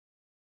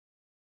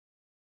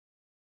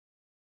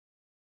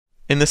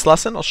In this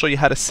lesson, I'll show you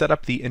how to set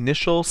up the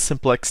initial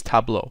simplex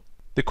tableau.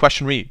 The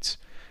question reads,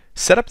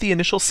 set up the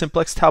initial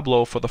simplex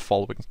tableau for the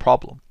following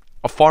problem.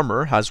 A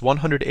farmer has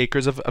 100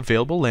 acres of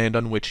available land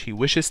on which he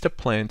wishes to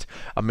plant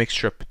a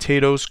mixture of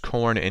potatoes,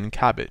 corn, and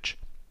cabbage.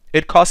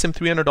 It costs him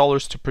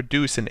 $300 to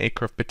produce an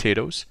acre of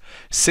potatoes,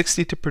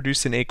 $60 to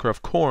produce an acre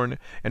of corn,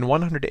 and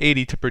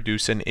 $180 to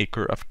produce an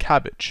acre of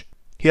cabbage.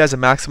 He has a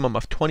maximum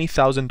of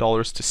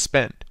 $20,000 to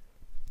spend.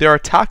 There are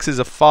taxes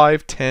of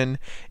 5, 10,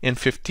 and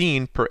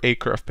 15 per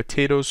acre of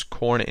potatoes,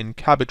 corn, and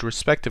cabbage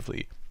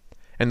respectively,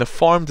 and the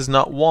farm does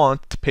not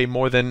want to pay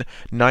more than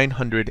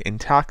 $900 in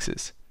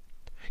taxes.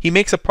 He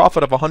makes a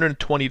profit of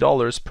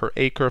 $120 per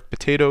acre of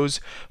potatoes,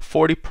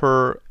 $40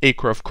 per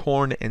acre of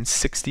corn, and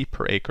 $60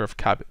 per acre of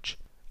cabbage.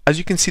 As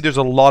you can see, there's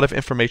a lot of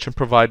information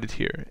provided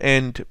here,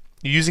 and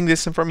using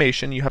this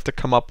information you have to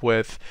come up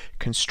with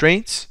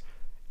constraints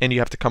and you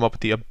have to come up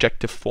with the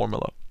objective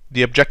formula.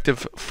 The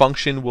objective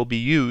function will be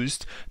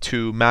used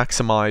to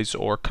maximize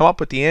or come up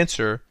with the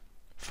answer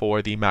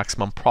for the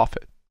maximum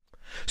profit.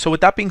 So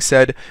with that being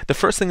said, the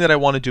first thing that I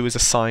want to do is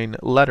assign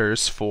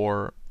letters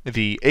for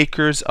the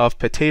acres of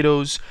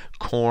potatoes,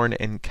 corn,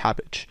 and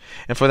cabbage.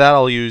 And for that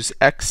I'll use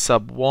x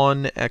sub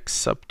 1, x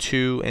sub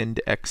 2, and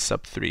x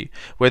sub 3,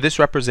 where this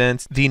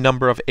represents the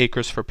number of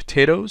acres for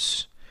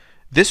potatoes,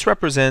 this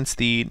represents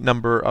the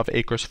number of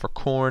acres for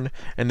corn,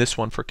 and this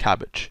one for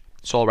cabbage.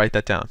 So I'll write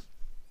that down.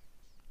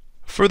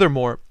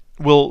 Furthermore,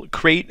 we'll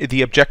create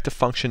the objective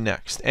function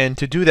next, and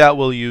to do that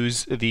we'll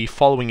use the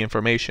following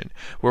information,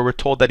 where we're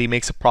told that he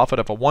makes a profit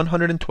of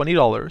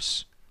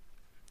 $120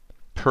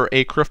 per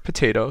acre of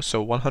potato,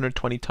 so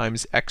 120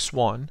 times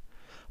x1,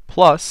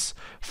 plus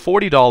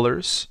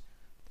 $40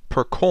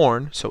 per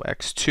corn, so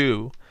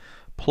x2,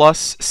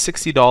 plus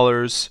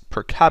 $60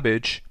 per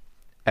cabbage,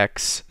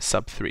 x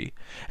sub 3,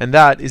 and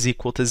that is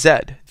equal to z,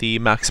 the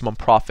maximum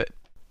profit.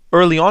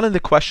 Early on in the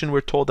question,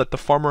 we're told that the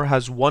farmer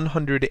has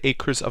 100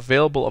 acres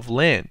available of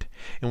land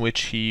in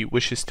which he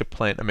wishes to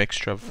plant a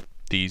mixture of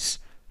these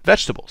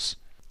vegetables.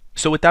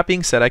 So with that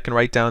being said, I can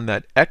write down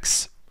that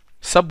x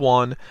sub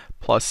 1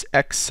 plus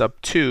x sub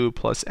 2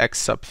 plus x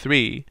sub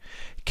 3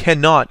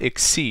 cannot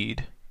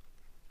exceed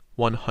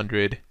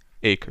 100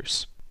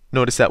 acres.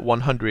 Notice that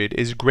 100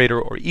 is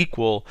greater or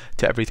equal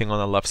to everything on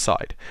the left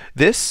side.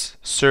 This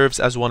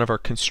serves as one of our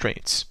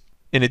constraints.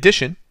 In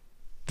addition,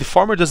 the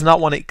farmer does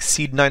not want to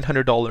exceed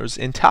 $900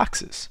 in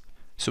taxes.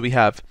 So we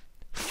have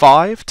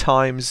 5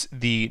 times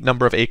the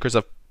number of acres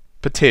of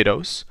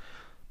potatoes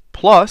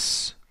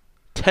plus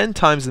 10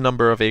 times the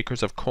number of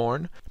acres of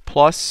corn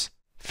plus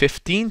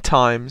 15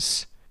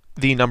 times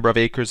the number of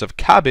acres of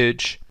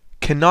cabbage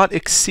cannot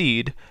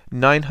exceed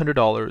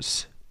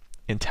 $900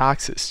 in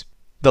taxes.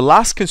 The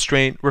last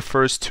constraint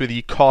refers to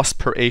the cost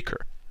per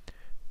acre.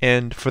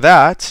 And for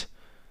that,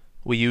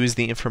 we use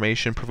the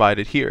information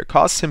provided here. It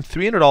costs him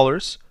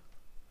 $300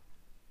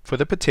 for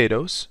the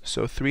potatoes,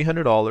 so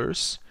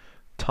 $300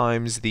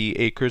 times the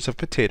acres of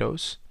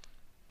potatoes,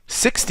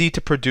 $60 to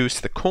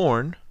produce the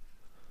corn,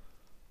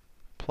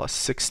 plus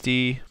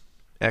 60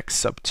 x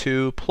sub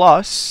 2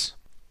 plus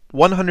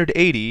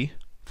 180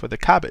 for the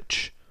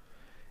cabbage,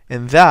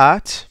 and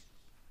that,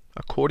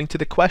 according to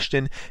the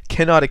question,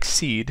 cannot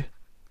exceed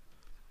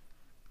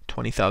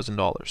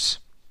 $20,000.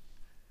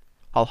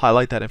 I'll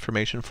highlight that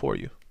information for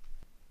you.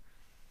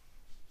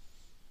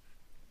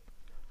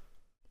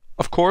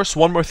 Of course,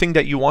 one more thing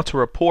that you want to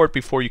report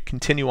before you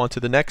continue on to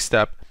the next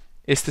step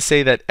is to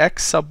say that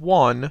x sub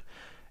 1,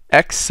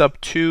 x sub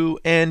 2,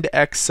 and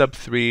x sub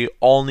 3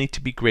 all need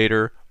to be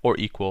greater or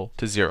equal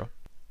to 0.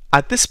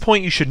 At this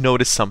point, you should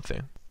notice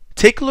something.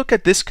 Take a look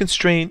at this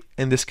constraint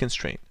and this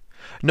constraint.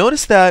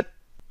 Notice that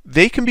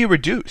they can be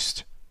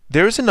reduced.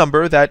 There is a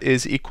number that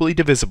is equally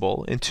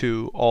divisible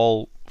into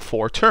all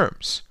 4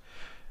 terms.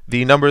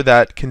 The number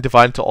that can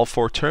divide into all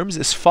 4 terms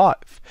is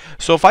 5.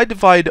 So if I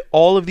divide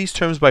all of these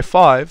terms by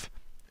 5,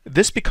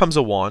 this becomes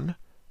a 1,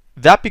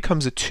 that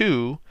becomes a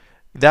 2,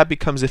 that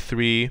becomes a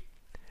 3,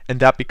 and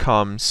that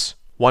becomes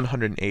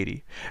 180.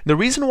 And the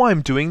reason why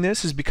I'm doing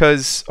this is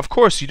because, of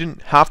course, you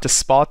didn't have to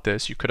spot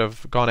this. You could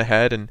have gone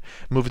ahead and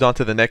moved on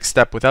to the next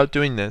step without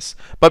doing this.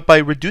 But by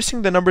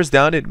reducing the numbers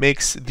down, it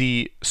makes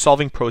the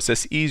solving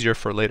process easier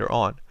for later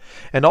on.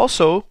 And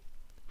also,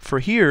 for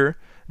here,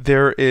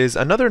 there is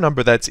another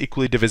number that's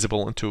equally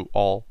divisible into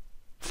all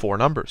 4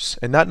 numbers,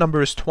 and that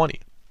number is 20.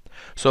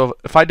 So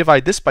if I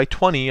divide this by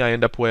 20, I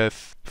end up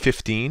with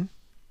 15.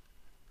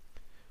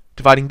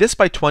 Dividing this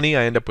by 20,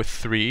 I end up with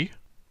 3.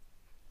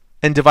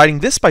 And dividing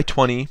this by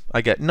 20,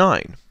 I get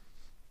 9.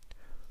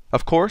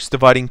 Of course,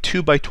 dividing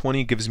 2 by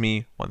 20 gives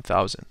me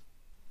 1,000.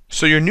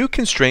 So your new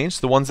constraints,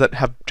 the ones that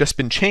have just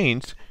been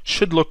changed,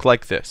 should look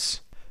like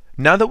this.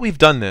 Now that we've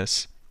done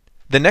this,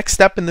 the next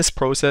step in this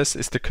process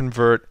is to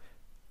convert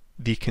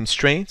the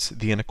constraints,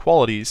 the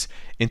inequalities,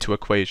 into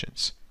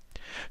equations.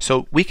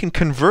 So we can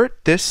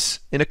convert this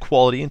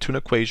inequality into an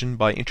equation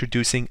by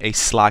introducing a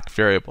slack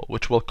variable,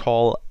 which we'll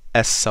call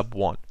s sub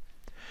 1.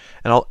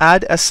 And I'll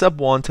add s sub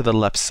 1 to the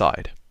left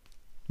side.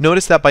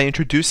 Notice that by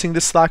introducing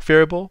the slack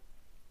variable,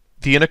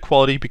 the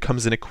inequality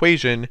becomes an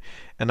equation,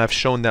 and I've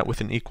shown that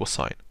with an equal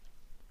sign.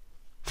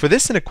 For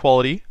this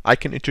inequality, I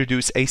can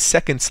introduce a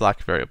second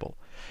slack variable.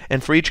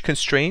 And for each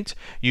constraint,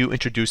 you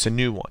introduce a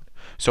new one.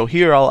 So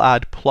here I'll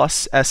add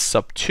plus s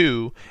sub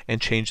 2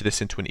 and change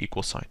this into an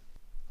equal sign.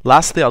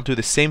 Lastly, I'll do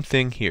the same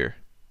thing here.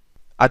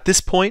 At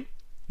this point,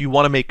 you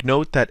want to make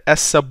note that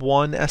s sub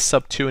 1, s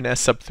sub 2, and s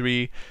sub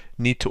 3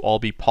 need to all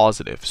be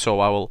positive. So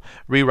I will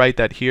rewrite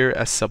that here.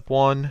 S sub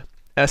 1,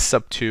 s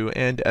sub 2,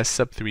 and s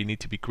sub 3 need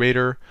to be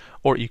greater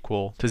or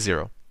equal to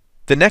 0.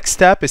 The next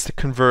step is to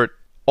convert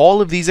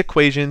all of these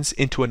equations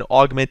into an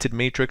augmented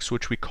matrix,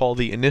 which we call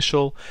the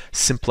initial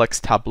simplex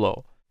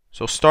tableau.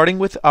 So starting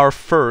with our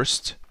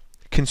first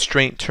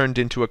constraint turned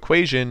into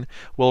equation,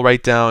 we'll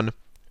write down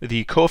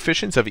the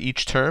coefficients of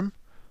each term.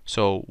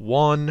 So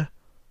 1,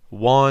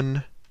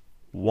 1,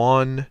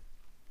 1,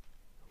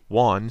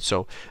 1.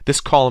 So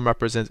this column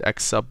represents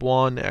x sub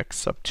 1, x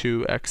sub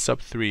 2, x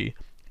sub 3,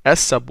 s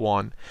sub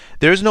 1.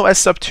 There is no s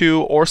sub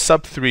 2 or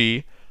sub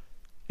 3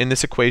 in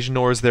this equation,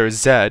 nor is there a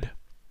z.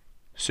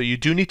 So you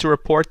do need to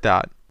report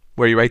that,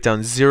 where you write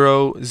down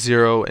 0,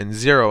 0, and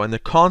 0, and the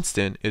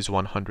constant is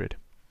 100.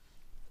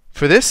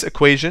 For this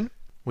equation,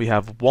 we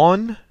have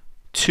 1,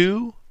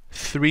 2,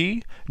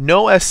 3,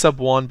 no s sub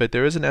 1, but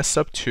there is an s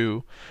sub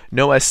 2,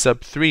 no s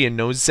sub 3, and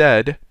no z,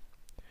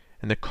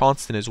 and the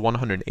constant is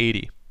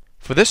 180.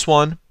 For this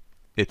one,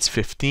 it's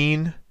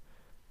 15,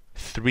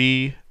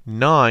 3,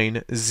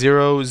 9,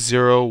 0,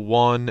 0,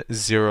 1,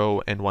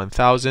 0, and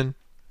 1000.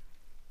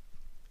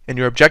 And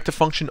your objective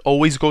function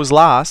always goes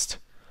last.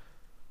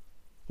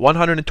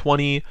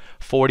 120,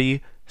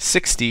 40,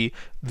 60.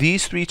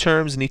 These three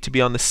terms need to be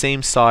on the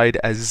same side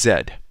as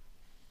z.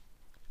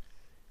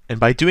 And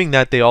by doing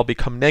that, they all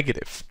become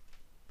negative.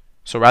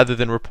 So rather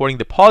than reporting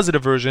the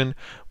positive version,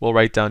 we'll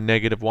write down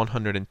negative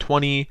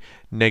 120,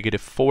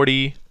 negative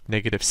 40,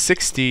 negative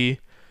 60,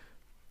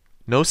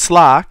 no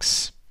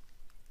slacks,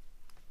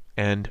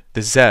 and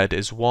the z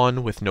is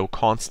 1 with no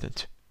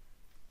constant.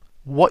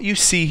 What you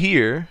see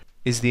here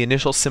is the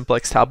initial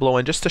simplex tableau,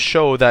 and just to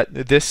show that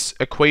this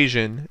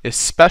equation is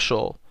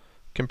special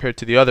compared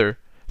to the other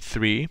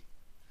three,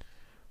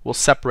 we'll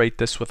separate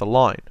this with a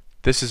line.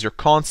 This is your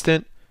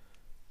constant,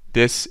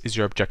 this is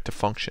your objective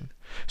function.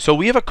 So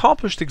we have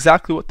accomplished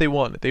exactly what they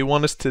wanted. They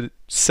want us to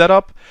set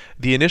up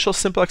the initial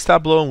simplex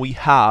tableau, and we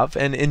have.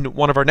 And in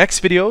one of our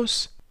next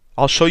videos,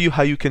 I'll show you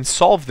how you can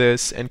solve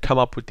this and come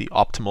up with the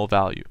optimal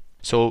value.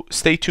 So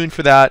stay tuned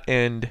for that,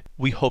 and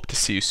we hope to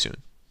see you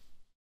soon.